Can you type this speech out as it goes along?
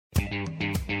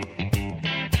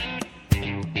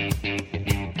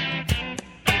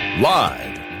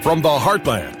Live from the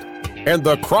heartland and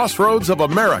the crossroads of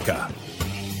America,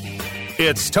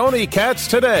 it's Tony Katz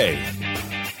Today.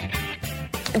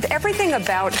 Everything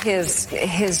about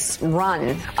his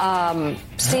run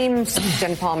seems,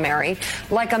 Jen Palmieri,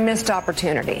 like a missed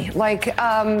opportunity. Like,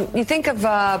 you think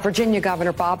of Virginia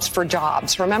Governor Bob's for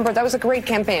Jobs. Remember, that was a great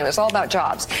campaign. It was all about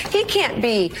jobs. He can't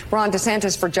be Ron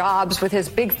DeSantis for Jobs with his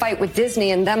big fight with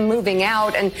Disney and them moving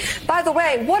out. And by the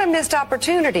way, what a missed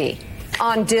opportunity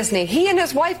on Disney. He and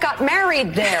his wife got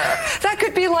married there. That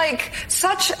could be like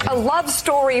such a love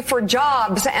story for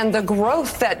jobs and the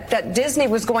growth that Disney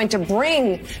was going to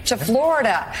bring to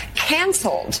Florida.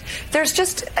 Canceled. It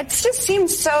just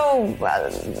seems so,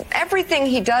 everything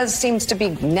he does seems to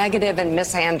be negative and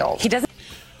mishandled.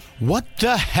 What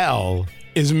the hell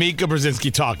is Mika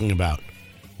Brzezinski talking about?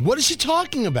 What is she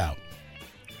talking about?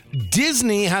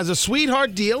 Disney has a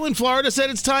sweetheart deal, and Florida said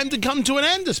it's time to come to an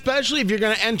end, especially if you're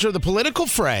going to enter the political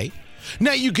fray.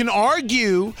 Now, you can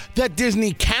argue that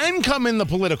Disney can come in the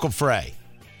political fray,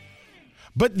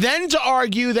 but then to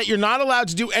argue that you're not allowed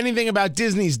to do anything about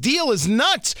Disney's deal is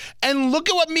nuts. And look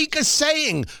at what Mika's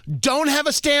saying. Don't have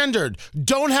a standard.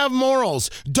 Don't have morals.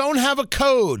 Don't have a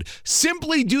code.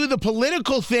 Simply do the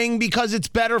political thing because it's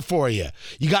better for you.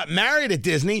 You got married at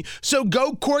Disney, so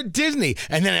go court Disney.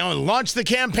 And then launch the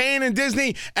campaign in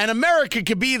Disney, and America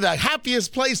could be the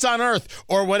happiest place on earth,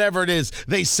 or whatever it is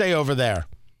they say over there.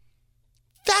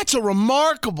 That's a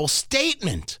remarkable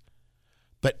statement.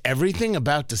 But everything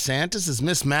about DeSantis is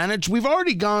mismanaged. We've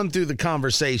already gone through the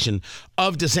conversation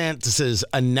of DeSantis's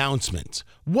announcement,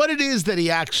 what it is that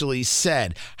he actually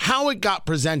said, how it got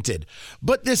presented.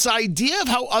 But this idea of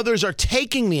how others are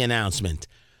taking the announcement,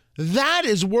 that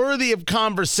is worthy of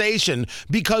conversation,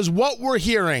 because what we're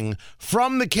hearing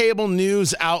from the cable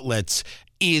news outlets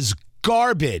is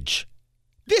garbage.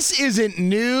 This isn't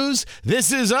news.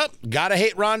 This is gotta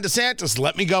hate Ron DeSantis.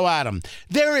 Let me go at him.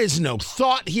 There is no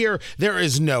thought here. There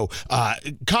is no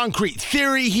concrete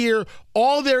theory here.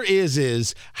 All there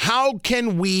is how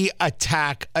can we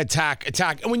attack?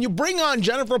 And when you bring on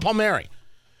Jennifer Palmieri,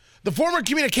 the former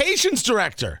communications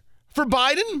director for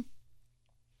Biden,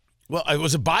 well,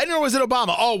 was it Biden or was it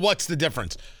Obama? Oh, what's the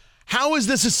difference? How is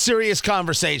this a serious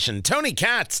conversation? Tony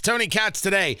Katz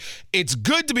Today. It's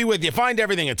good to be with you. Find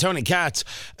everything at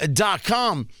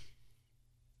TonyKatz.com.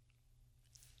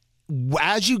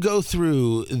 As you go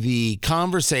through the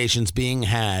conversations being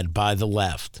had by the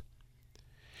left,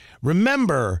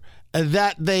 remember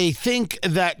that they think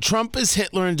that Trump is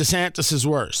Hitler and DeSantis is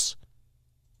worse.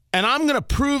 And I'm going to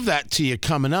prove that to you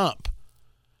coming up.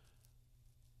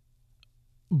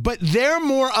 But they're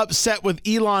more upset with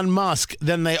Elon Musk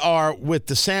than they are with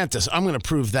DeSantis. I'm going to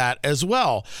prove that as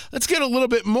well. Let's get a little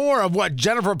bit more of what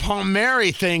Jennifer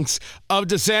Palmieri thinks of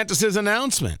DeSantis'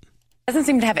 announcement. Doesn't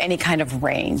seem to have any kind of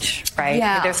range, right?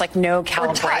 Yeah. There's like no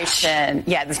calibration.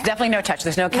 Yeah, there's definitely no touch.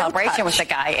 There's no calibration with the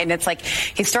guy. And it's like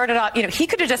he started off, he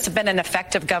could have just been an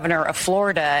effective governor of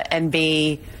Florida and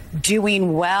be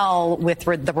doing well with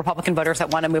the Republican voters that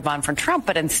want to move on from Trump.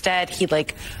 But instead, he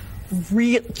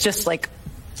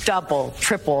double,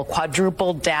 triple,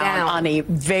 quadrupled down on a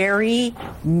very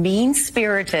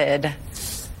mean-spirited,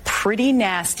 pretty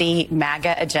nasty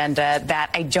MAGA agenda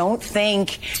that I don't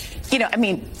think,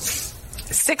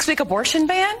 6-week abortion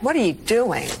ban? What are you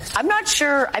doing? I'm not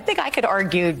sure. I think I could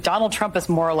argue Donald Trump is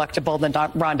more electable than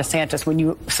Ron DeSantis when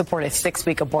you support a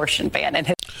 6-week abortion ban.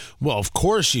 Well, of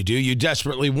course you do. You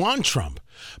desperately want Trump.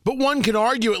 But one can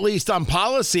argue, at least on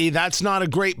policy, that's not a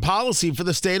great policy for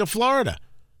the state of Florida.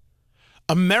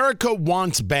 America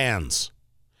wants bans.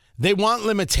 They want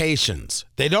limitations.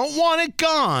 They don't want it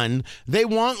gone. They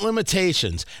want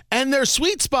limitations. And their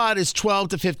sweet spot is 12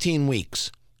 to 15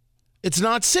 weeks. It's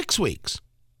not 6 weeks.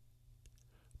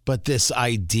 But this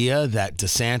idea that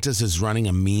DeSantis is running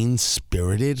a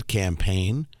mean-spirited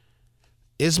campaign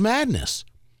is madness.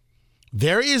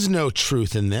 There is no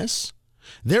truth in this.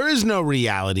 There is no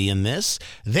reality in this.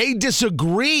 They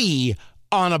disagree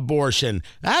on abortion.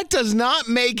 That does not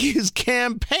make his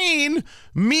campaign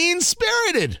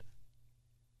mean-spirited.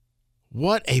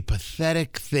 What a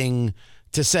pathetic thing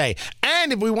to say.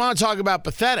 And if we want to talk about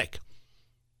pathetic,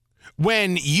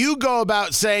 when you go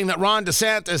about saying that Ron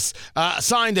DeSantis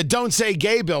signed a Don't Say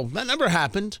Gay bill, that never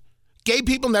happened. Gay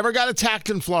people never got attacked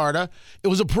in Florida. It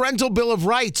was a parental bill of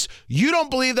rights. You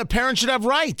don't believe that parents should have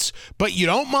rights, but you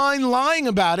don't mind lying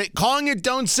about it, calling it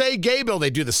Don't Say Gay bill. They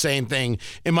do the same thing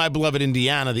in my beloved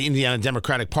Indiana, the Indiana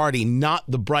Democratic Party, not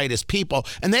the brightest people.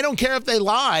 And they don't care if they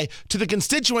lie to the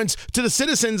constituents, to the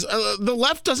citizens. The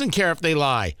left doesn't care if they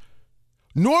lie,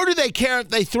 nor do they care if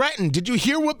they threaten. Did you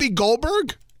hear Whoopi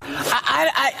Goldberg?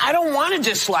 I don't want to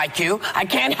dislike you. I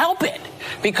can't help it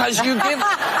because you give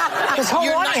his whole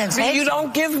audience. You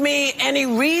don't give me any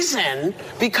reason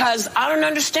because I don't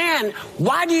understand.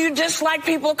 Why do you dislike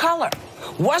people of color?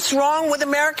 What's wrong with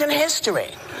American history?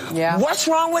 Yeah. What's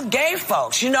wrong with gay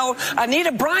folks? You know,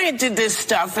 Anita Bryant did this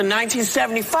stuff in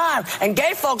 1975, and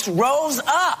gay folks rose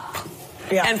up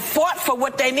and fought for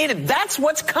what they needed. That's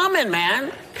what's coming,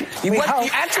 man. That's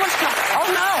what's coming.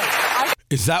 Oh, no.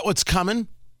 Is that what's coming?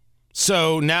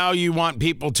 So now you want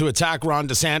people to attack Ron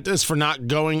DeSantis for not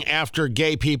going after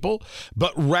gay people,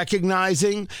 but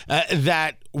recognizing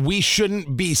that we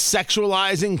shouldn't be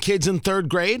sexualizing kids in third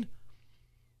grade?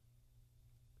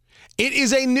 It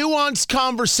is a nuanced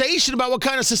conversation about what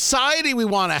kind of society we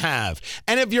want to have.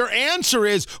 And if your answer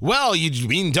is, well, you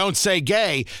mean don't say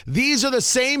gay, these are the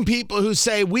same people who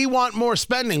say we want more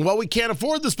spending. Well, we can't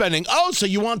afford the spending. Oh, so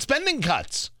you want spending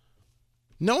cuts.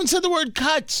 No one said the word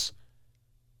cuts.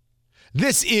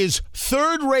 This is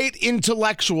third-rate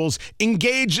intellectuals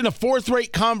engaged in a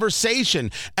fourth-rate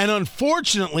conversation. And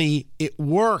unfortunately, it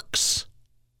works.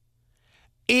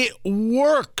 It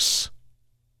works.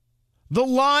 The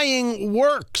lying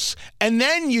works. And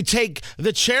then you take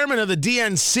the chairman of the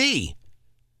DNC,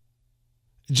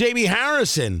 Jamie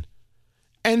Harrison,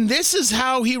 and this is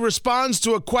how he responds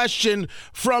to a question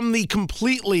from the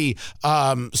completely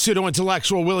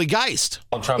pseudo-intellectual Willie Geist.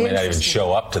 Donald Trump may not even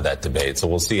show up to that debate, so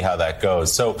we'll see how that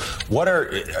goes. So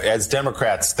as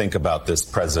Democrats think about this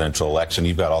presidential election,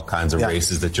 you've got all kinds of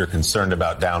races that you're concerned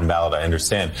about down ballot, I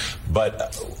understand.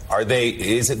 But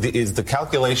is the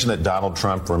calculation that Donald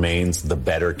Trump remains the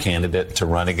better candidate to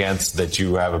run against, that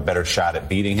you have a better shot at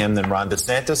beating him than Ron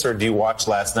DeSantis? Or do you watch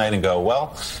last night and go,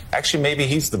 well, actually, maybe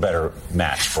he's the better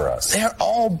match for us? They're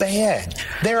all bad.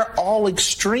 They're all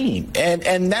extreme.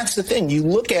 And that's the thing. You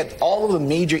look at all of the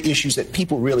major issues that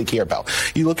people really care about.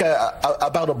 You look at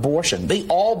about abortion. They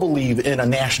all believe in a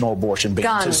national abortion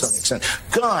ban to some extent.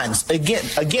 Guns.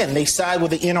 Again, they side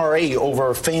with the NRA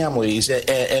over families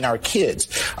and our kids.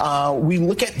 We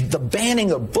look at the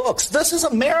banning of books. This is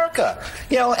America.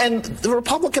 You know, and the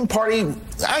Republican Party,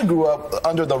 I grew up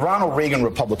under the Ronald Reagan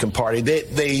Republican Party.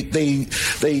 They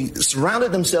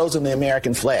surrounded themselves in the American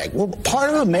flag. Well,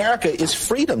 part of America is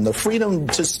freedom, the freedom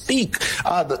to speak,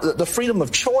 the freedom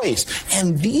of choice.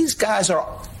 And these guys are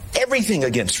everything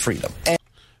against freedom.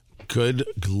 Good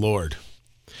Lord.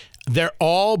 They're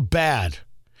all bad.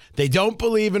 They don't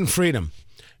believe in freedom.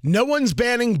 No one's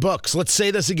banning books. Let's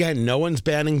say this again. No one's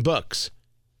banning books.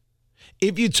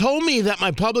 If you told me that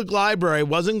my public library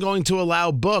wasn't going to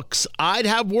allow books, I'd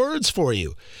have words for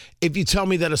you. If you tell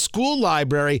me that a school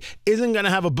library isn't going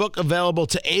to have a book available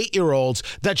to 8-year-olds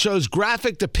that shows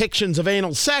graphic depictions of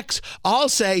anal sex, I'll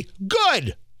say,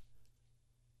 good.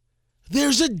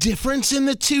 There's a difference in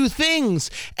the two things.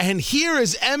 And here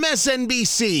is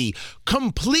MSNBC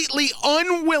completely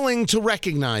unwilling to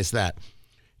recognize that.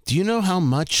 Do you know how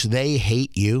much they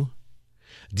hate you?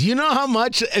 Do you know how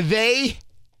much they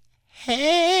hate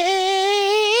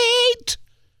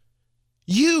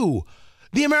you,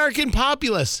 the American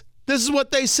populace? This is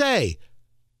what they say.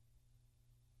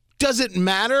 Does it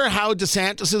matter how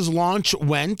DeSantis' launch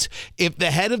went if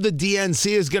the head of the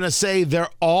DNC is going to say they're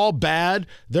all bad,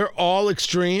 they're all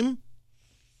extreme?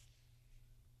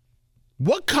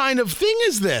 What kind of thing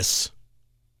is this?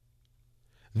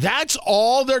 That's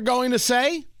all they're going to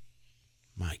say?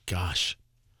 My gosh,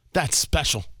 that's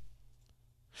special.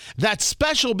 That's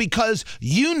special because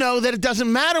you know that it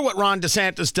doesn't matter what Ron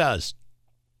DeSantis does.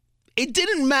 It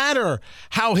didn't matter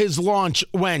how his launch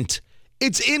went.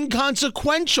 It's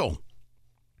inconsequential.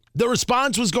 The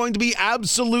response was going to be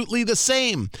absolutely the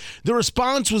same. The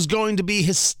response was going to be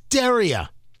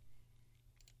hysteria.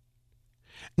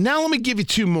 Now let me give you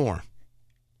two more.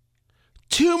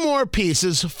 Two more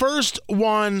pieces. First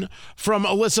one from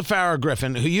Alyssa Farah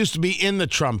Griffin, who used to be in the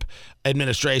Trump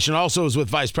administration, also was with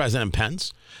Vice President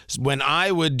Pence. When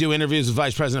I would do interviews with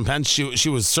Vice President Pence, she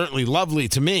was certainly lovely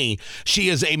to me. She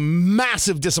is a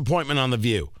massive disappointment on The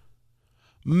View.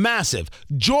 Massive.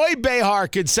 Joy Behar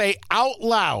could say out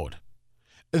loud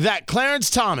that Clarence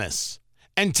Thomas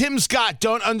and Tim Scott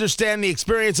don't understand the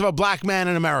experience of a black man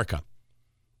in America.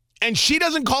 And she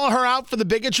doesn't call her out for the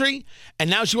bigotry, and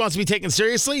now she wants to be taken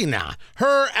seriously? Nah.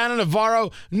 Her, Ana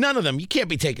Navarro, none of them. You can't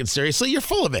be taken seriously. You're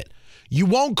full of it. You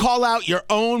won't call out your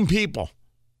own people.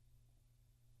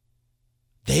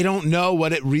 They don't know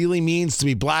what it really means to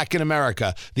be black in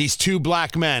America. These two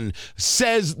black men,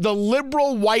 says the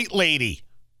liberal white lady,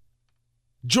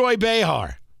 Joy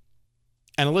Behar.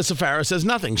 And Alyssa Farah says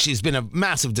nothing. She's been a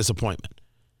massive disappointment.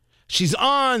 She's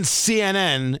on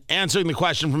CNN answering the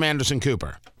question from Anderson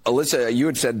Cooper. Alyssa, you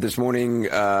had said this morning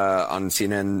on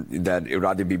CNN that it would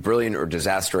either be brilliant or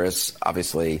disastrous,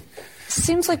 obviously.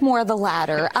 Seems like more of the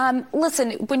latter.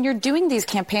 Listen, when you're doing these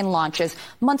campaign launches,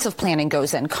 months of planning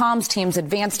goes in. Comms teams,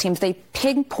 advanced teams, they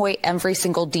pinpoint every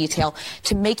single detail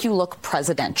to make you look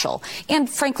presidential. And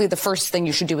frankly, the first thing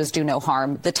you should do is do no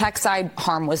harm. The tech side,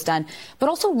 harm was done. But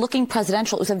also looking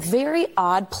presidential. It was a very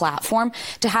odd platform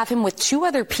to have him with two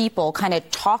other people kind of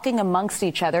talking amongst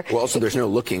each other. Well, also, there's no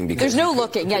looking. Because there's no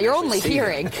looking. Yeah, you're only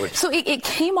hearing. So it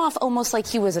came off almost like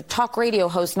he was a talk radio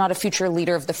host, not a future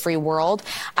leader of the free world.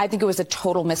 I think it was a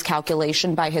total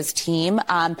miscalculation by his team.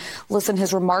 Listen,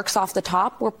 his remarks off the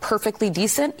top were perfectly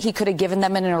decent. He could have given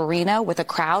them in an arena with a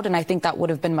crowd, and I think that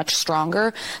would have been much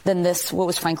stronger than this, what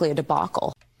was frankly a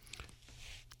debacle.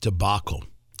 Debacle.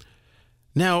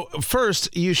 Now,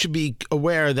 first, you should be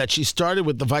aware that she started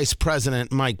with the Vice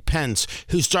President, Mike Pence,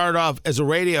 who started off as a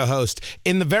radio host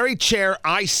in the very chair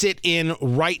I sit in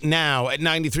right now at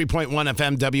 93.1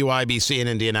 FM WIBC in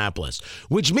Indianapolis,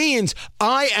 which means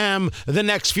I am the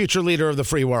next future leader of the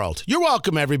free world. You're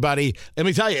welcome, everybody. Let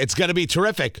me tell you, it's going to be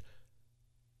terrific.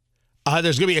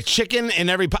 There's going to be a chicken in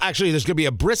every... Actually, there's going to be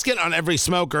a brisket on every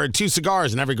smoker and 2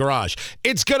 cigars in every garage.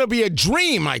 It's going to be a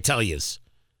dream, I tell yous.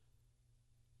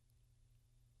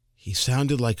 He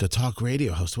sounded like a talk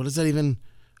radio host. What does that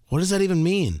even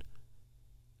mean?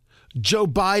 Joe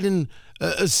Biden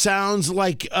sounds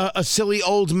like a silly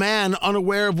old man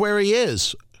unaware of where he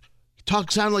is.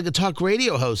 Sound like a talk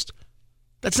radio host.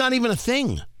 That's not even a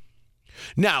thing.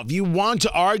 Now, if you want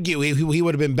to argue he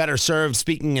would have been better served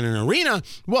speaking in an arena,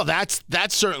 well, that's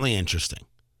certainly interesting.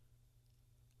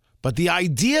 But the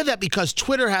idea that because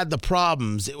Twitter had the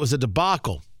problems, it was a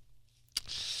debacle.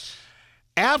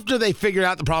 After they figured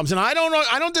out the problems, and I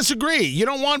don't disagree. You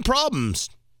don't want problems.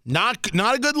 Not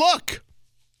a good look.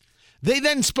 They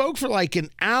then spoke for like an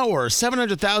hour.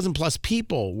 700,000 plus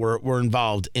people were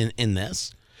involved in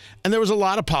this. And there was a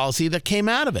lot of policy that came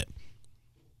out of it.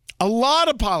 A lot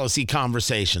of policy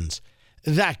conversations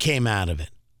that came out of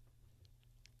it.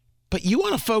 But you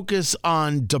want to focus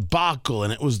on debacle,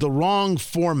 and it was the wrong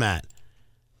format.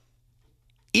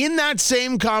 In that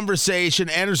same conversation,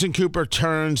 Anderson Cooper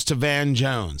turns to Van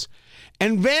Jones.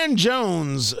 And Van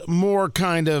Jones more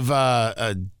kind of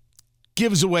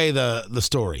gives away the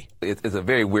story. It's a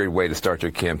very weird way to start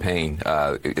your campaign.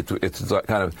 It's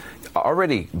kind of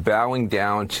already bowing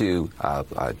down to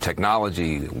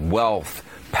technology, wealth,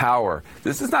 power.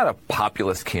 This is not a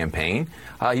populist campaign.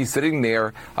 He's sitting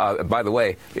there, by the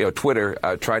way, Twitter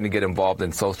trying to get involved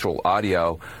in social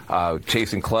audio,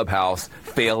 chasing Clubhouse,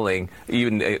 failing.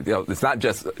 Even it's not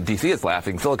just DC is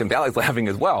laughing, Silicon Valley's laughing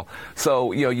as well.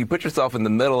 So you put yourself in the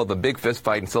middle of a big fist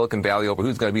fight in Silicon Valley over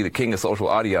who's going to be the king of social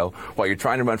audio while you're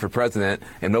trying to run for president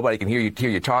and nobody can hear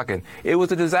you talking. It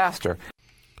was a disaster.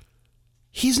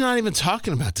 He's not even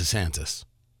talking about DeSantis.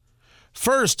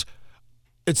 First,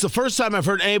 it's the first time I've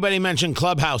heard anybody mention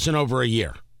Clubhouse in over a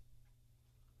year.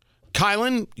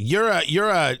 Kylan,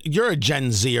 you're a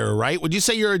Gen Zer, right? Would you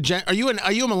say you're a Gen? Are you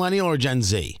a millennial or Gen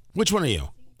Z? Which one are you?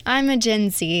 I'm a Gen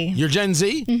Z. You're Gen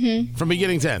Z? Mm-hmm. From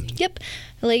beginning to end? Yep.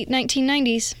 Late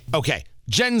 1990s. Okay.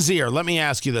 Gen Zer, let me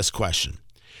ask you this question.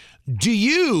 Do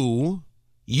you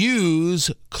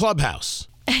use Clubhouse?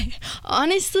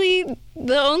 Honestly,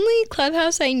 the only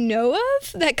Clubhouse I know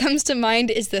of that comes to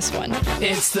mind is this one.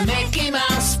 It's the Mickey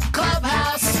Mouse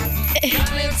Clubhouse.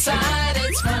 Come inside,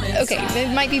 it's fun inside. Okay,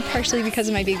 it might be partially because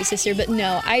of my baby sister, but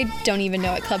no, I don't even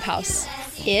know what Clubhouse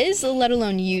is, let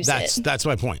alone use it. That's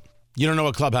my point. You don't know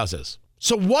what Clubhouse is.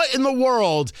 So what in the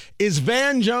world is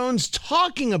Van Jones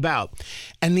talking about?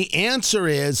 And the answer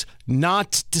is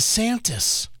not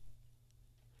DeSantis.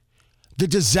 The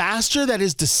disaster that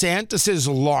is DeSantis'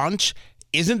 launch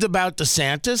isn't about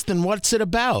DeSantis, then what's it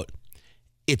about?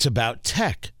 It's about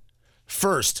tech.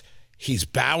 First, he's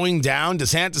bowing down.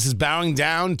 DeSantis is bowing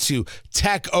down to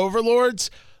tech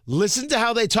overlords. Listen to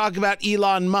how they talk about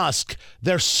Elon Musk.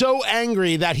 They're so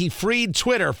angry that he freed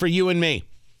Twitter for you and me.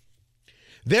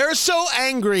 They're so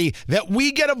angry that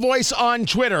we get a voice on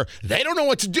Twitter. They don't know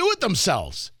what to do with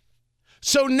themselves.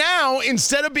 So now,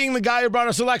 instead of being the guy who brought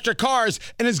us electric cars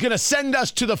and is going to send us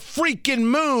to the freaking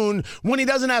moon when he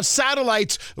doesn't have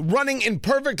satellites running in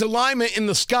perfect alignment in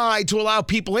the sky to allow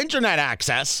people internet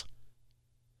access,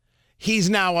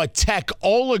 he's now a tech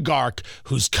oligarch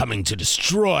who's coming to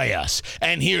destroy us.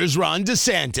 And here's Ron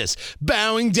DeSantis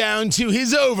bowing down to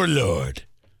his overlord.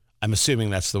 I'm assuming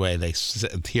that's the way they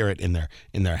hear it in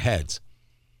their heads.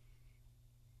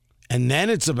 And then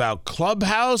it's about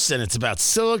Clubhouse, and it's about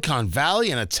Silicon Valley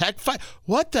and a tech fight.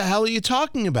 What the hell are you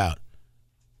talking about?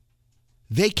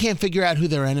 They can't figure out who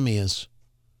their enemy is.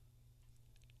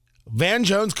 Van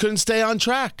Jones couldn't stay on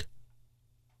track.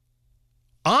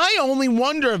 I only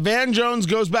wonder if Van Jones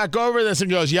goes back over this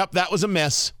and goes, yep, that was a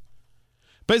miss.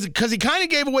 But because he kind of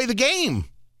gave away the game.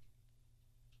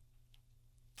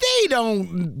 They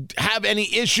don't have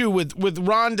any issue with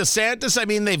Ron DeSantis. I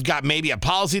mean, they've got maybe a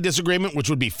policy disagreement, which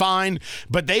would be fine,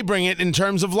 but they bring it in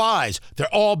terms of lies.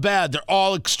 They're all bad. They're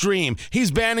all extreme.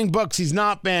 He's banning books. He's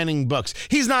not banning books.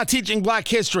 He's not teaching black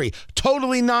history.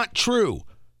 Totally not true.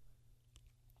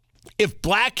 If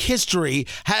black history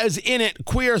has in it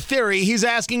queer theory, he's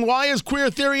asking, why is queer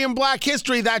theory in black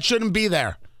history? That shouldn't be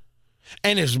there.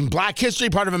 And is black history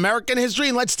part of American history?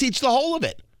 And let's teach the whole of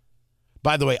it.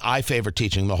 By the way, I favor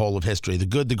teaching the whole of history, the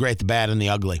good, the great, the bad, and the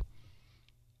ugly.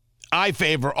 I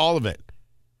favor all of it.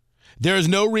 There is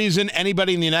no reason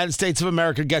anybody in the United States of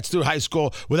America gets through high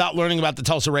school without learning about the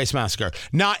Tulsa Race Massacre.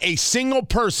 Not a single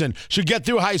person should get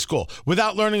through high school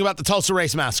without learning about the Tulsa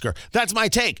Race Massacre. That's my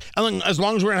take. As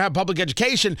long as we're going to have public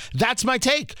education, that's my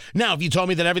take. Now, if you told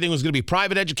me that everything was going to be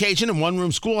private education and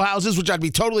one-room schoolhouses, which I'd be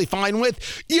totally fine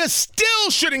with, you still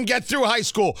shouldn't get through high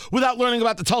school without learning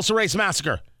about the Tulsa Race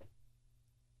Massacre.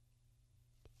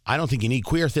 I don't think you need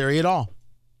queer theory at all.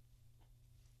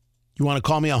 You want to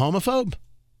call me a homophobe?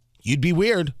 You'd be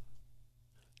weird.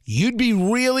 You'd be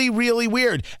really, really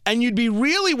weird. And you'd be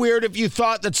really weird if you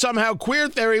thought that somehow queer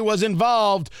theory was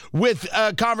involved with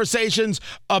conversations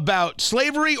about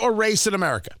slavery or race in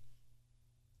America.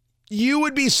 You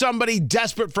would be somebody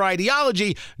desperate for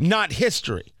ideology, not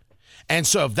history. And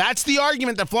so if that's the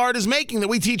argument that Florida's making, that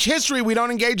we teach history, we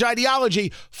don't engage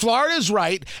ideology, Florida's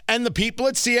right, and the people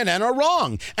at CNN are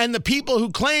wrong. And the people who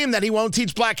claim that he won't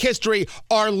teach black history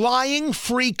are lying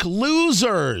freak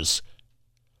losers.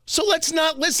 So let's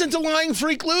not listen to lying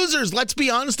freak losers. Let's be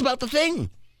honest about the thing.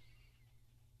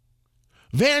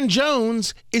 Van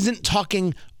Jones isn't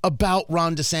talking about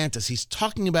Ron DeSantis. He's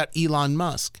talking about Elon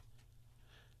Musk.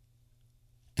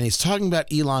 And he's talking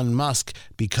about Elon Musk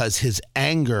because his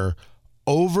anger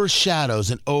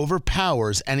overshadows and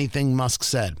overpowers anything Musk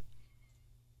said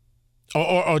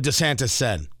or DeSantis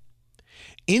said.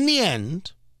 In the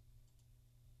end,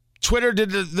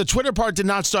 the Twitter part did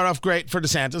not start off great for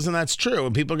DeSantis, and that's true.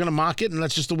 And people are going to mock it, and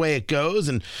that's just the way it goes.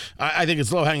 And I think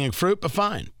it's low-hanging fruit, but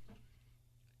fine.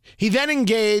 He then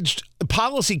engaged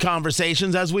policy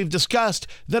conversations, as we've discussed,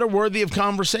 that are worthy of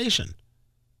conversation.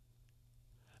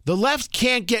 The left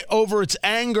can't get over its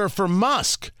anger for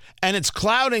Musk, and it's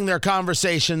clouding their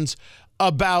conversations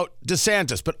about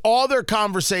DeSantis. But all their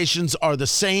conversations are the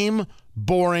same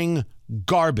boring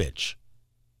garbage.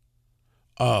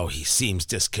 Oh, he seems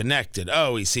disconnected.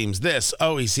 Oh, he seems this.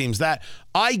 Oh, he seems that.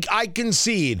 I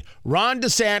concede Ron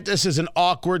DeSantis is an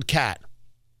awkward cat.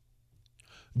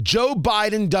 Joe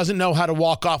Biden doesn't know how to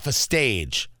walk off a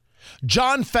stage.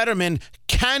 John Fetterman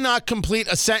cannot complete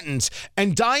a sentence,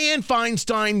 and Dianne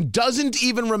Feinstein doesn't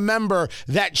even remember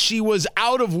that she was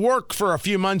out of work for a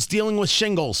few months dealing with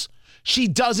shingles. She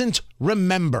doesn't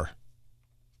remember.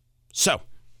 So,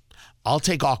 I'll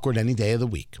take awkward any day of the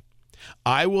week.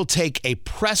 I will take a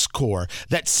press corps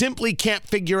that simply can't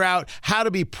figure out how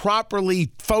to be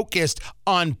properly focused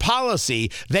on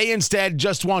policy. They instead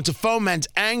just want to foment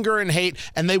anger and hate,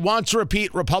 and they want to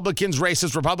repeat Republicans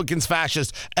racist, Republicans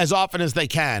fascist as often as they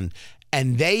can.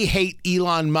 And they hate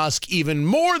Elon Musk even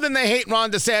more than they hate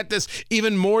Ron DeSantis,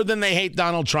 even more than they hate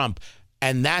Donald Trump.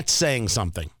 And that's saying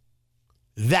something.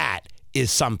 That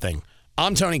is something.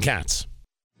 I'm Tony Katz.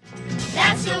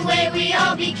 That's the way we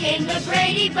all became the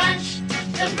Brady Bunch.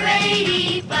 The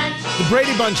Brady Bunch. The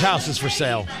Brady Bunch house is for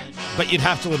sale, but you'd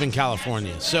have to live in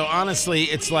California. So honestly,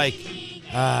 it's like,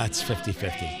 it's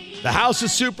 50-50. The house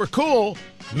is super cool,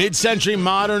 mid-century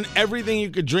modern, everything you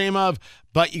could dream of,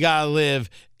 but you gotta live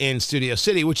in Studio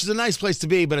City, which is a nice place to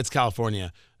be, but it's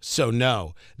California. So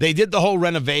no, they did the whole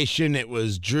renovation. It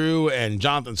was Drew and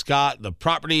Jonathan Scott, the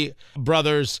property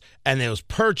brothers, and it was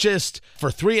purchased for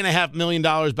 $3.5 million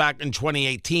back in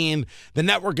 2018. The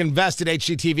network invested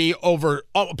HGTV over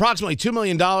approximately $2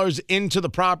 million into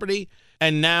the property,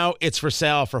 and now it's for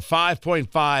sale for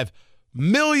 $5.5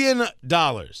 million.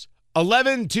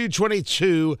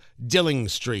 11222 Dilling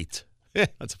Street.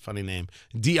 That's a funny name.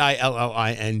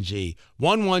 Dilling.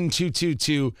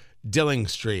 11222 Dilling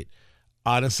Street.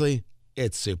 Honestly,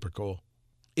 it's super cool.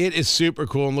 It is super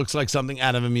cool and looks like something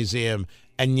out of a museum.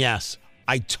 And yes,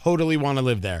 I totally want to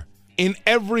live there. In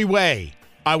every way,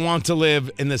 I want to live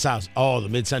in this house. Oh, the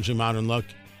mid-century modern look.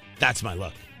 That's my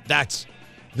look. That's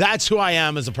who I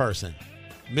am as a person.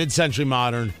 Mid-century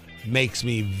modern makes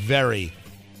me very,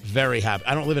 very happy.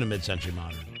 I don't live in a mid-century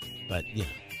modern, but you know,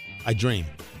 I dream.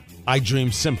 I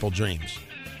dream simple dreams.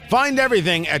 Find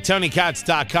everything at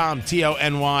TonyKatz.com,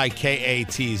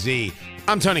 TonyKatz.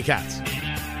 I'm Tony Katz.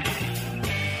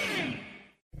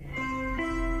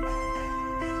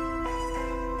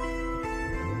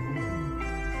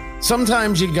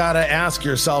 Sometimes you gotta ask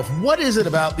yourself, what is it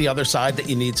about the other side that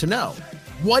you need to know?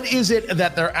 What is it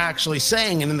that they're actually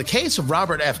saying? And in the case of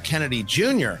Robert F. Kennedy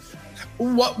Jr.,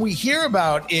 what we hear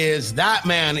about is that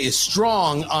man is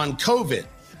strong on COVID.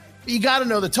 You got to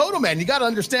know the total, man. You got to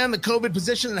understand the COVID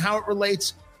position and how it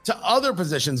relates to other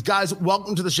positions. Guys,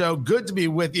 welcome to the show. Good to be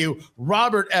with you.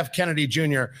 Robert F. Kennedy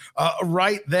Jr.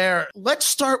 Right there. Let's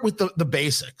start with the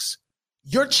basics.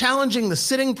 You're challenging the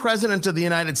sitting president of the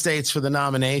United States for the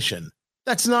nomination.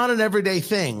 That's not an everyday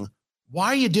thing. Why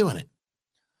are you doing it?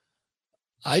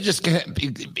 I just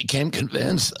became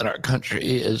convinced that our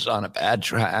country is on a bad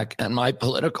track, and my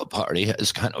political party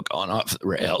has kind of gone off the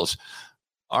rails.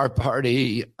 Our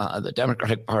party, the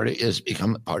Democratic Party, has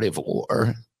become a party of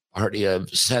war, party of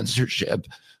censorship,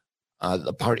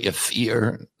 the party of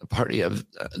fear, the party of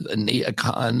the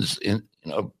neocons in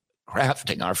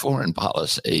crafting our foreign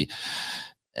policy,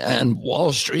 and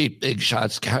Wall Street big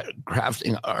shots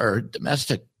crafting our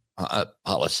domestic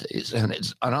policies.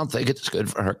 And I don't think it's good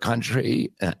for our country.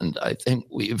 And I think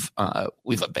we've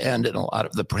abandoned a lot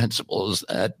of the principles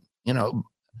that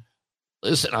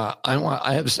Listen,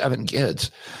 I have 7 kids.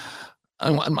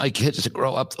 I want my kids to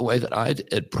grow up the way that I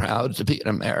did, proud to be an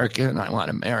American. I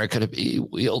want America to be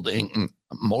wielding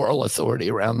moral authority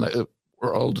around the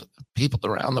world. People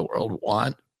around the world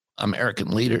want American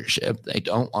leadership. They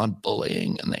don't want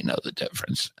bullying, and they know the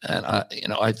difference. And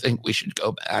I think we should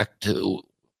go back to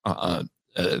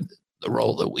the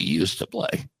role that we used to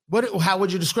play. How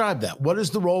would you describe that? What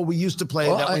is the role we used to play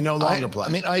that we no longer play? I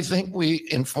mean, I think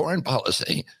in foreign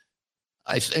policy,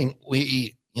 I think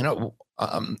we, when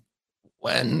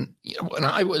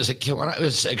I was a kid, when I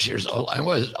was 6 years old,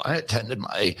 I attended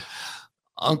my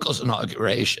uncle's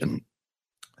inauguration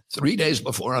 3 days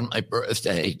before on my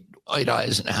birthday. Dwight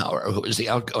Eisenhower, who was the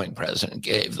outgoing president,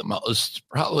 gave the most,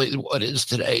 probably what is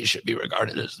today should be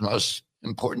regarded as the most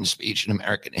important speech in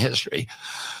American history,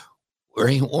 where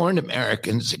he warned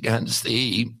Americans against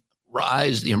the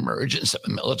emergence of a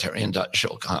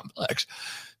military-industrial complex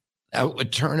that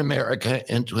would turn America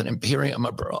into an imperium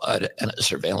abroad and a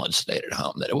surveillance state at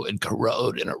home, that it would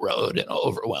corrode and erode and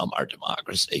overwhelm our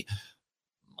democracy.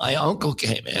 My uncle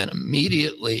came in,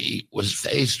 immediately was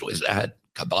faced with that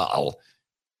cabal.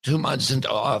 2 months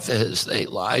into office, they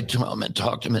lied to him and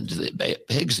talked him into the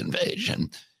pigs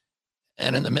invasion.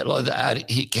 And in the middle of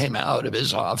that, he came out of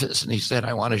his office and he said,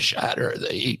 I want to shatter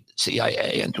the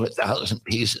CIA into 1,000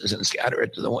 pieces and scatter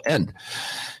it to the wind.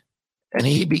 And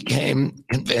he became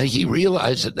convinced, he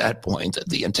realized at that point that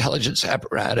the intelligence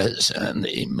apparatus and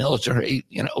the military,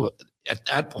 at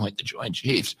that point, the Joint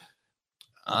Chiefs,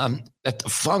 that the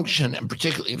function, and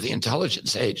particularly of the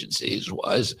intelligence agencies,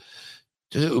 was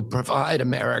to provide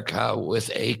America with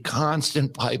a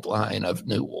constant pipeline of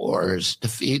new wars to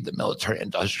feed the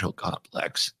military-industrial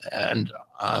complex. And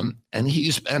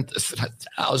he spent the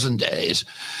 1,000 days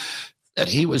that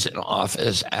he was in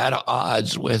office at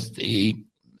odds with the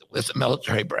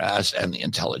military brass and the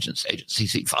intelligence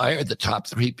agencies. He fired the top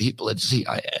 3 people at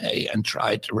CIA and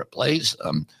tried to replace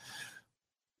them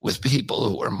with people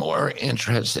who were more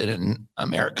interested in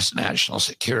America's national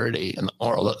security and the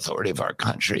moral authority of our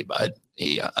country. But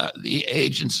the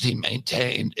agency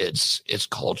maintained its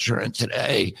culture. And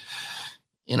today,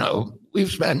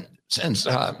 we've spent since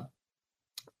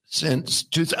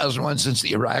 2001, since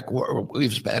the Iraq War,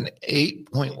 we've spent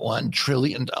 $8.1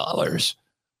 trillion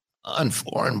on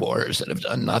foreign wars that have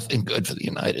done nothing good for the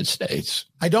United States.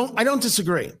 I don't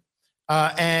disagree.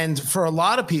 And for a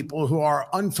lot of people who are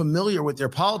unfamiliar with their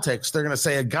politics, they're going to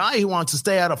say a guy who wants to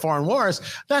stay out of foreign wars,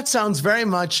 that sounds very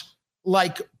much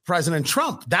like President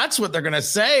Trump. That's what they're going to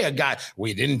say. A guy,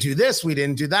 we didn't do this, we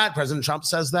didn't do that. President Trump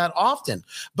says that often.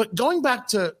 But going back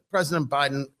to President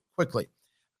Biden quickly,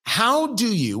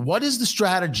 what is the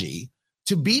strategy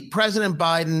to beat President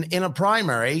Biden in a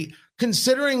primary,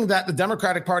 considering that the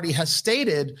Democratic Party has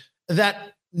stated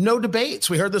that no debates?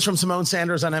 We heard this from Simone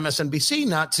Sanders on MSNBC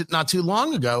not too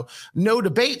long ago. No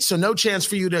debates, so no chance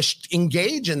for you to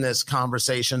engage in this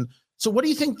conversation. So what do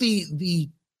you think the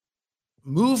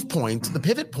move point, the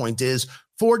pivot point is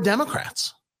for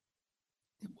Democrats?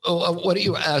 Well, what are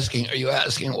you asking? Are you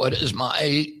asking what is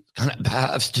my kind of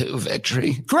path to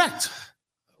victory? Correct.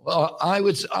 Well, I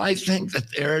think that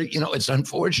it's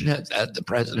unfortunate that the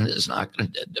president is not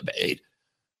going to debate.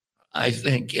 I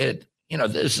think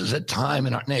this is a time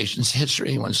in our nation's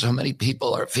history when so many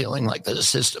people are feeling like the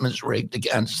system is rigged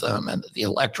against them and that the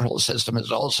electoral system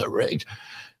is also rigged.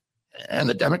 And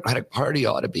the Democratic Party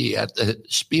ought to be at the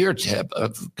spear tip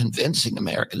of convincing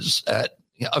Americans that,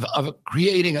 of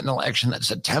creating an election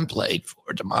that's a template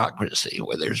for democracy,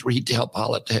 where there's retail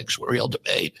politics, real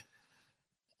debate,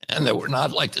 and that we're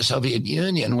not like the Soviet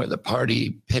Union, where the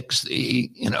party picks the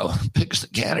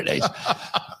candidates.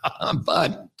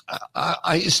 But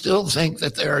I still think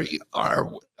that there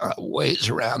are ways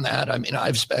around that. I mean,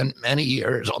 I've spent many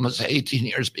years, almost 18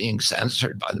 years, being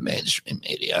censored by the mainstream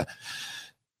media,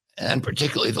 and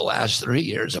particularly the last 3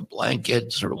 years of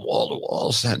blanket sort of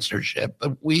wall-to-wall censorship.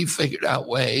 But we figured out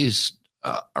ways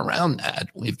around that.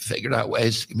 We've figured out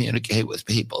ways to communicate with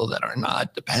people that are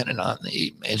not dependent on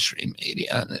the mainstream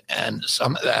media. And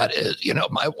some of that is,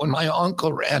 when my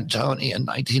uncle ran Tony in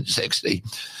 1960,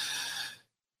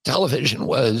 television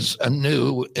was a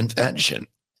new invention.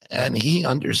 And he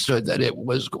understood that it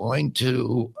was going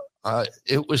to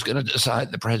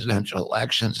decide the presidential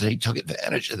elections, and he took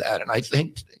advantage of that. And I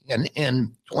think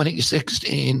in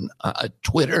 2016,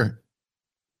 Twitter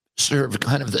served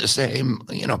kind of the same,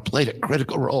 played a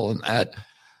critical role in that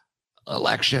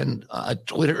election.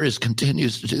 Twitter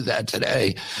continues to do that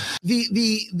today.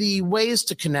 The ways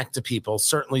to connect to people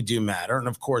certainly do matter. And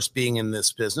of course, being in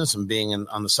this business and being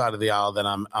on the side of the aisle that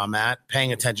I'm at,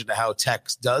 paying attention to how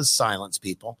text does silence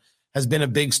people has been a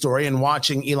big story. And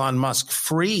watching Elon Musk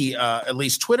free, at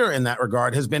least Twitter in that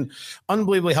regard, has been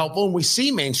unbelievably helpful. And we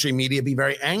see mainstream media be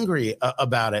very angry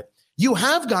about it. You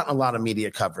have gotten a lot of media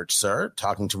coverage, sir,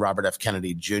 talking to Robert F.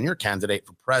 Kennedy Jr., candidate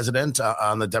for president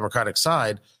on the Democratic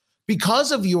side,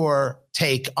 because of your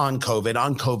take on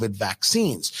COVID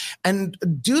vaccines. And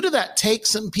due to that take,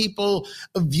 some people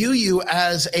view you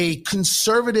as a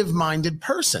conservative-minded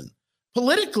person.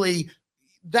 Politically,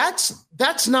 that's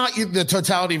not the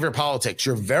totality of your politics.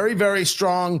 You're very, very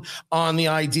strong on the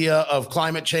idea of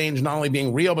climate change not only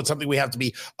being real, but something we have to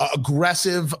be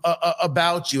aggressive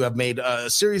about. You have made a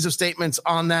series of statements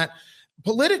on that.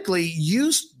 Politically,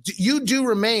 you do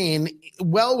remain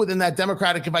well within that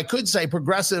Democratic, if I could say,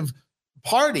 progressive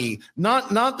party,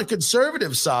 not the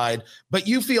conservative side, but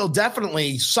you feel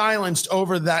definitely silenced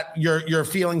over that your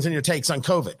feelings and your takes on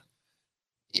COVID.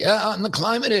 Yeah, on the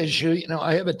climate issue,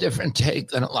 I have a different take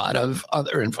than a lot of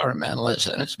other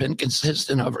environmentalists, and it's been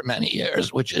consistent over many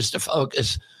years, which is to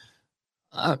focus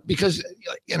because,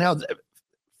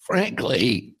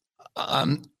 frankly,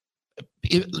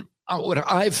 what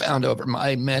I've found over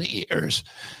my many years,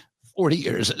 40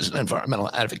 years as an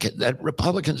environmental advocate, that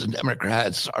Republicans and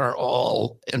Democrats are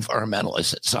all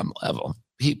environmentalists at some level.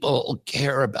 People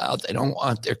care about, they don't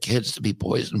want their kids to be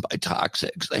poisoned by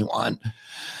toxics. They want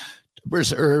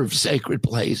preserve sacred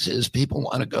places. People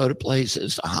want to go to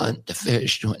places to hunt, to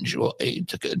fish, to enjoy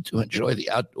the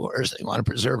outdoors. They want to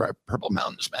preserve our Purple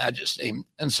Mountain's majesty.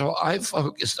 And so I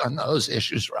focused on those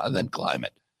issues rather than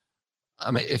climate. I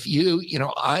mean,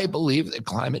 I believe that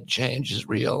climate change is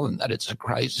real and that it's a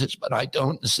crisis, but I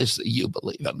don't insist that you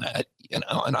believe in that, and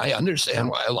I understand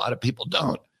why a lot of people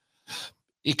don't.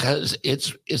 Because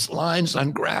it's lines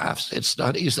on graphs, it's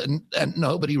studies that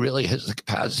nobody really has the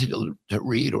capacity to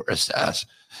read or assess.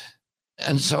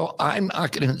 And so I'm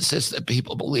not going to insist that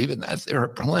people believe in that. There are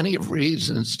plenty of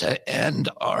reasons to end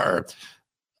our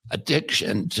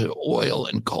addiction to oil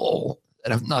and coal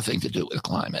that have nothing to do with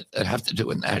climate, that have to do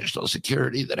with national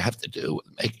security, that have to do with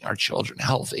making our children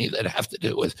healthy, that have to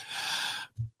do with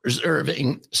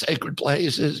preserving sacred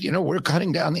places. We're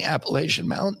cutting down the Appalachian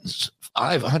Mountains.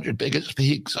 500 biggest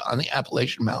peaks on the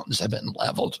Appalachian Mountains have been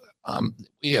leveled.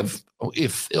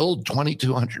 We've filled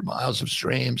 2,200 miles of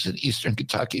streams in eastern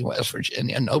Kentucky, West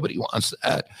Virginia. Nobody wants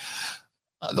that.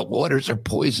 The waters are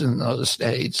poisoned in those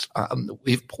states.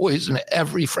 We've poisoned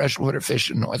every freshwater fish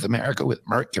in North America with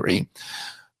mercury.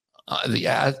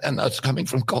 And that's coming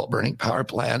from coal-burning power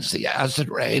plants. The acid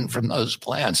rain from those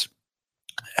plants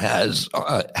has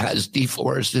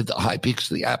deforested the high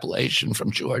peaks of the Appalachian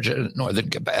from Georgia to northern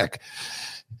Quebec,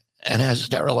 and has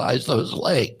sterilized those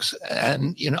lakes.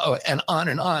 And and on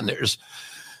and on. There's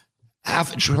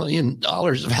 $500 billion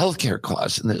of healthcare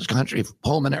costs in this country,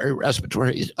 pulmonary,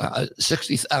 respiratory,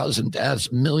 60,000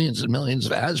 deaths, millions and millions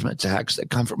of asthma attacks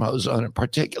that come from ozone and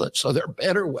particulates. So there are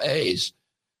better ways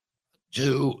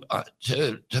to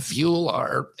fuel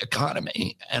our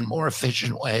economy, and more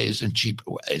efficient ways and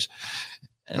cheaper ways.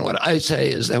 And what I say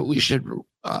is that we should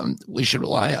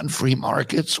rely on free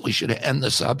markets. We should end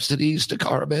the subsidies to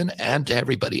carbon and to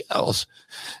everybody else,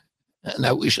 and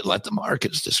that we should let the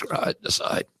markets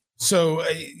decide. So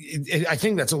I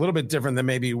think that's a little bit different than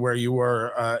maybe where you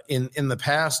were in the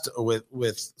past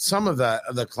with some of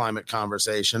the climate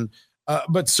conversation,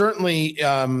 but certainly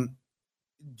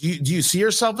do you see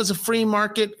yourself as a free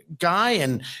market guy?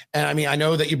 And I mean, I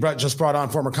know that you just brought on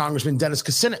former Congressman Dennis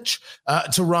Kucinich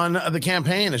to run the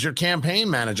campaign as your campaign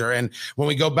manager. And when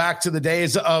we go back to the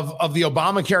days of the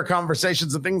Obamacare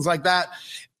conversations and things like that,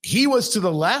 he was to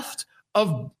the left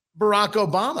of Barack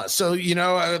Obama. So,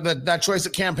 that choice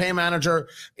of campaign manager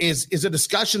is a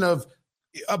discussion of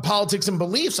politics and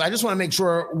beliefs. I just want to make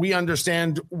sure we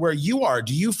understand where you are.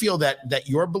 Do you feel that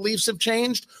your beliefs have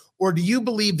changed? Or do you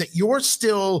believe that you're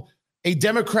still a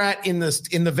Democrat in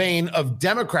the vein of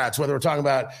Democrats, whether we're talking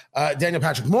about Daniel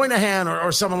Patrick Moynihan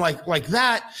or someone like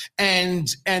that,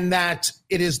 and that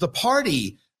it is the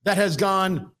party that has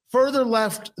gone further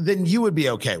left than you would be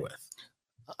okay with?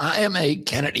 I am a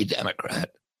Kennedy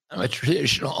Democrat. I'm a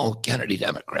traditional Kennedy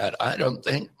Democrat. I don't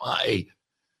think my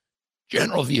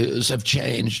general views have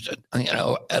changed,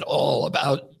 at all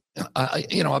about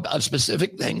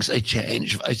specific things. They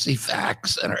change. If I see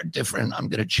facts that are different, I'm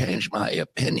going to change my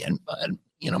opinion. But,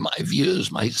 my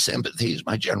views, my sympathies,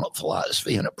 my general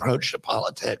philosophy and approach to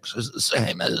politics is the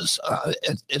same as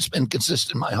it's been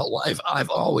consistent my whole life. I've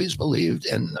always believed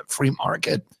in the free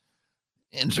market.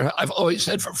 And I've always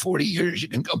said for 40 years, you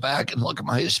can go back and look at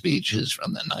my speeches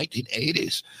from the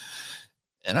 1980s.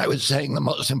 And I was saying the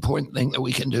most important thing that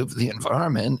we can do for the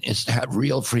environment is to have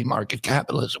real free market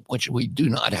capitalism, which we do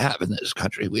not have in this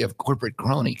country. We have corporate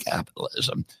crony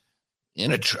capitalism.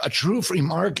 In a true free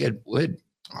market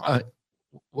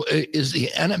is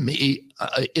the enemy.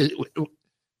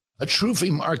 A true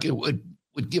free market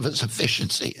would give us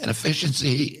efficiency, and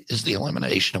efficiency is the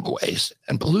elimination of waste,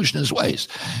 and pollution is waste.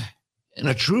 And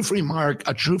a true free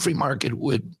market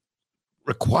would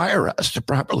require us to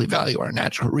properly value our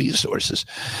natural resources.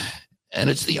 And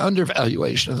it's the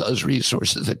undervaluation of those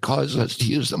resources that causes us to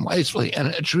use them wastefully. And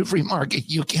in a true free market,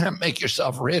 you can't make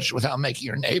yourself rich without making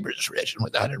your neighbors rich and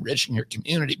without enriching your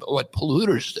community. But what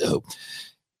polluters do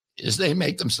is they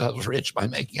make themselves rich by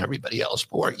making everybody else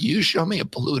poor. You show me a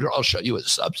polluter, I'll show you a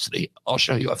subsidy. I'll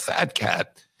show you a fat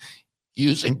cat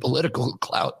using political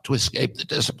clout to escape the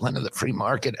discipline of the free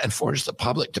market and force the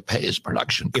public to pay his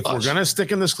production costs. If we're going to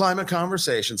stick in this climate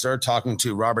conversation, sir, talking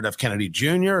to Robert F. Kennedy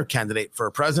Jr., candidate for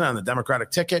president on the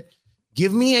Democratic ticket,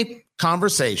 give me a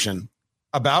conversation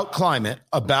about climate,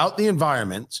 about the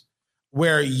environment,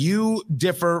 where you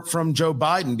differ from Joe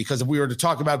Biden. Because if we were to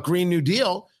talk about Green New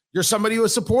Deal, you're somebody who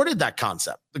has supported that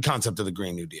concept, the concept of the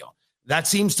Green New Deal. That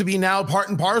seems to be now part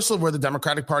and parcel of where the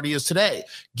Democratic Party is today.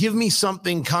 Give me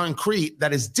something concrete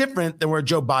that is different than where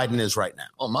Joe Biden is right now.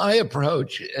 Well, my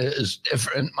approach is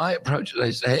different. My approach, as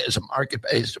I say, is a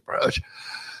market-based approach.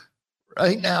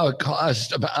 Right now, it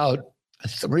costs about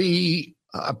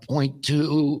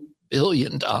 $3.2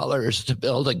 billion to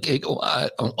build a 1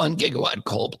 gigawatt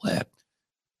coal plant.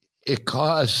 It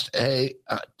costs to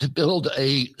build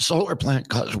a solar plant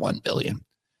costs $1 billion.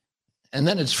 And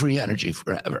then it's free energy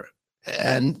forever.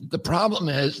 And the problem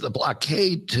is the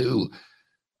blockade to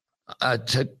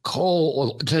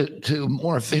coal, to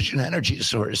more efficient energy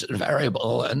sources,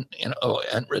 variable and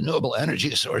renewable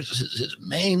energy sources is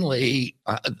mainly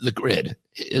the grid.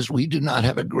 Is we do not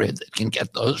have a grid that can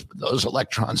get those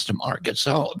electrons to market.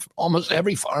 So almost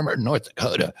every farmer in North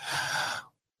Dakota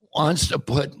wants to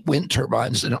put wind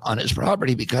turbines on his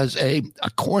property because a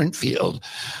cornfield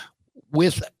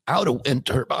without a wind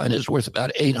turbine is worth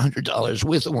about $800.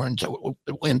 With a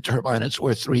wind turbine, it's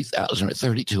worth $3,000 or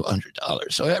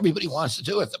 $3,200. So everybody wants to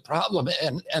do it. The problem,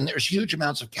 and there's huge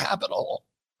amounts of capital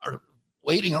are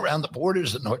waiting around the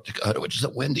borders of North Dakota, which is the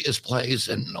windiest place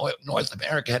in North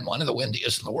America and one of the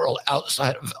windiest in the world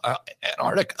outside of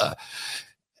Antarctica.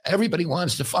 Everybody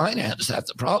wants to finance that.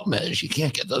 The problem is you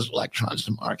can't get those electrons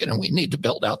to market, and we need to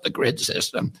build out the grid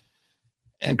system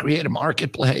and create a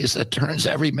marketplace that turns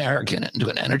every American into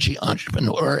an energy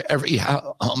entrepreneur, every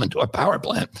home into a power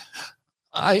plant.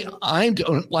 I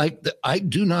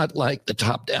do not like the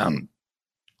top-down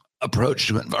approach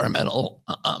to environmental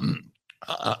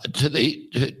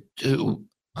to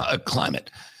climate.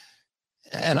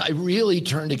 And I really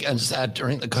turned against that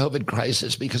during the COVID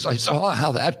crisis because I saw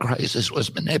how that crisis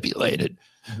was manipulated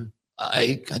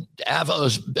by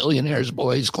Davos Billionaires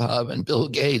Boys Club and Bill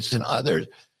Gates and others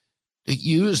to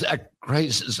use that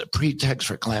crisis as a pretext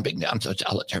for clamping down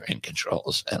totalitarian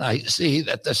controls. And I see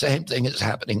that the same thing is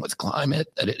happening with climate,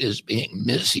 that it is being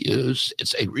misused.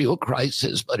 It's a real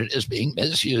crisis, but it is being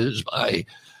misused by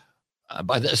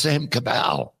the same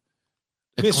cabal.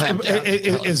 Is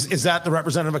that the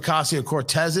Representative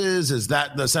Ocasio-Cortez's? Is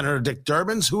that the Senator Dick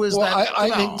Durbin's? Who is that? I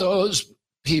think those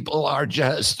people are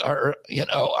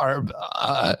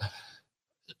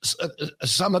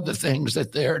some of the things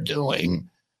that they're doing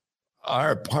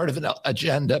are part of an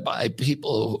agenda by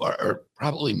people who are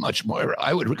probably much more,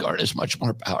 I would regard as much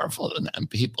more powerful than them.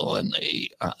 People in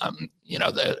the,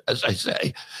 as I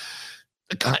say,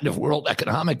 the kind of World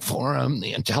Economic Forum,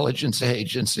 the intelligence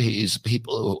agencies,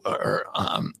 people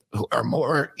who are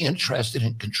more interested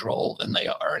in control than they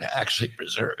are in actually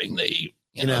preserving the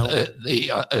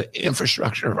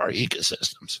infrastructure of our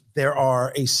ecosystems. There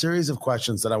are a series of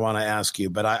questions that I want to ask you,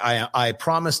 but I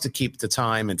promise to keep the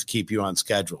time and to keep you on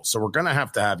schedule. So we're going to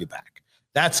have you back.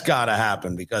 That's got to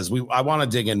happen because I want to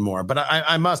dig in more. But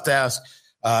I must ask,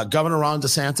 Governor Ron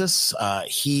DeSantis,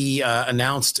 he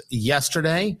announced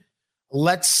yesterday,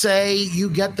 let's say you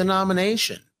get the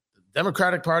nomination. The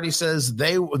Democratic Party says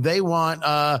they want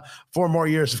 4 more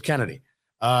years of Kennedy.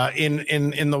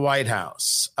 In the White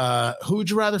House. Who would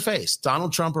you rather face,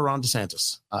 Donald Trump or Ron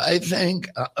DeSantis? I think,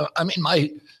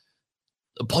 the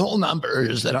poll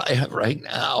numbers that I have right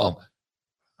now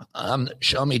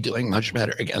show me doing much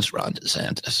better against Ron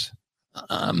DeSantis.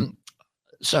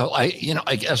 So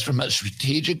I guess from a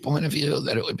strategic point of view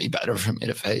that it would be better for me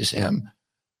to face him.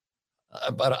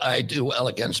 But I do well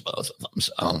against both of them.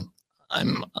 So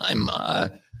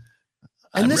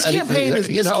And this campaign is,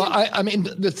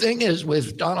 the thing is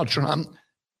with Donald Trump,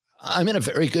 I'm in a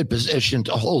very good position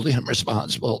to hold him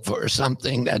responsible for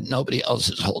something that nobody else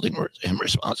is holding him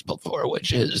responsible for,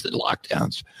 which is the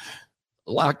lockdowns.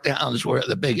 Lockdowns were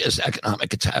the biggest economic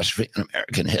catastrophe in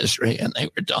American history, and they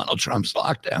were Donald Trump's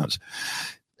lockdowns.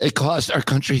 They cost our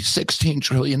country $16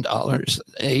 trillion.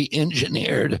 They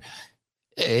engineered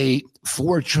a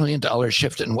 $4 trillion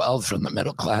shift in wealth from the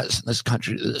middle class in this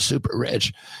country to the super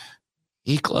rich.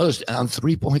 He closed down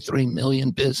 3.3 million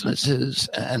businesses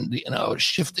and,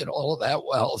 shifted all of that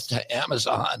wealth to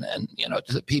Amazon and,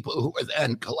 to the people who were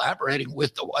then collaborating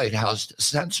with the White House to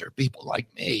censor people like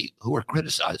me who were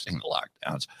criticizing the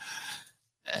lockdowns.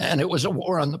 And it was a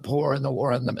war on the poor and the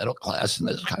war on the middle class in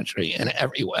this country in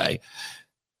every way.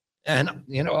 And,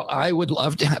 I would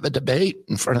love to have a debate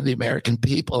in front of the American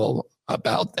people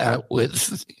about that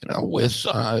with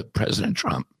President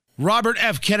Trump. Robert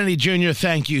F. Kennedy Jr.,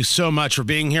 thank you so much for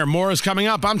being here. More is coming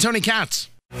up. I'm Tony Katz.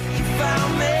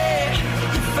 I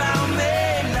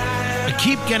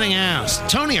keep getting asked,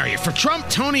 Tony, are you for Trump?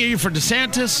 Tony, are you for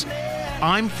DeSantis?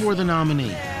 I'm for the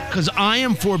nominee because I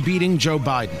am for beating Joe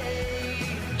Biden.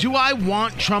 Do I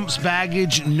want Trump's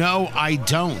baggage? No, I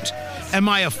don't. Am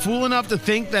I a fool enough to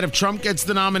think that if Trump gets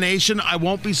the nomination, I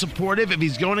won't be supportive if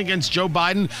he's going against Joe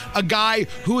Biden, a guy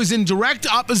who is in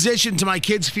direct opposition to my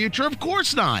kid's future? Of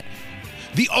course not.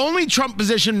 The only Trump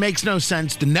position makes no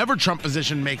sense. The never Trump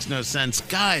position makes no sense.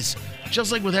 Guys,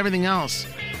 just like with everything else,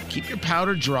 keep your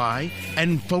powder dry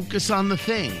and focus on the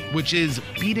thing, which is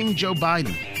beating Joe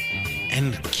Biden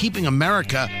and keeping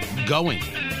America going.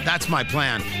 That's my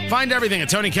plan. Find everything at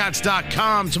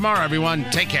TonyKatz.com. Tomorrow, everyone,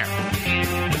 take care.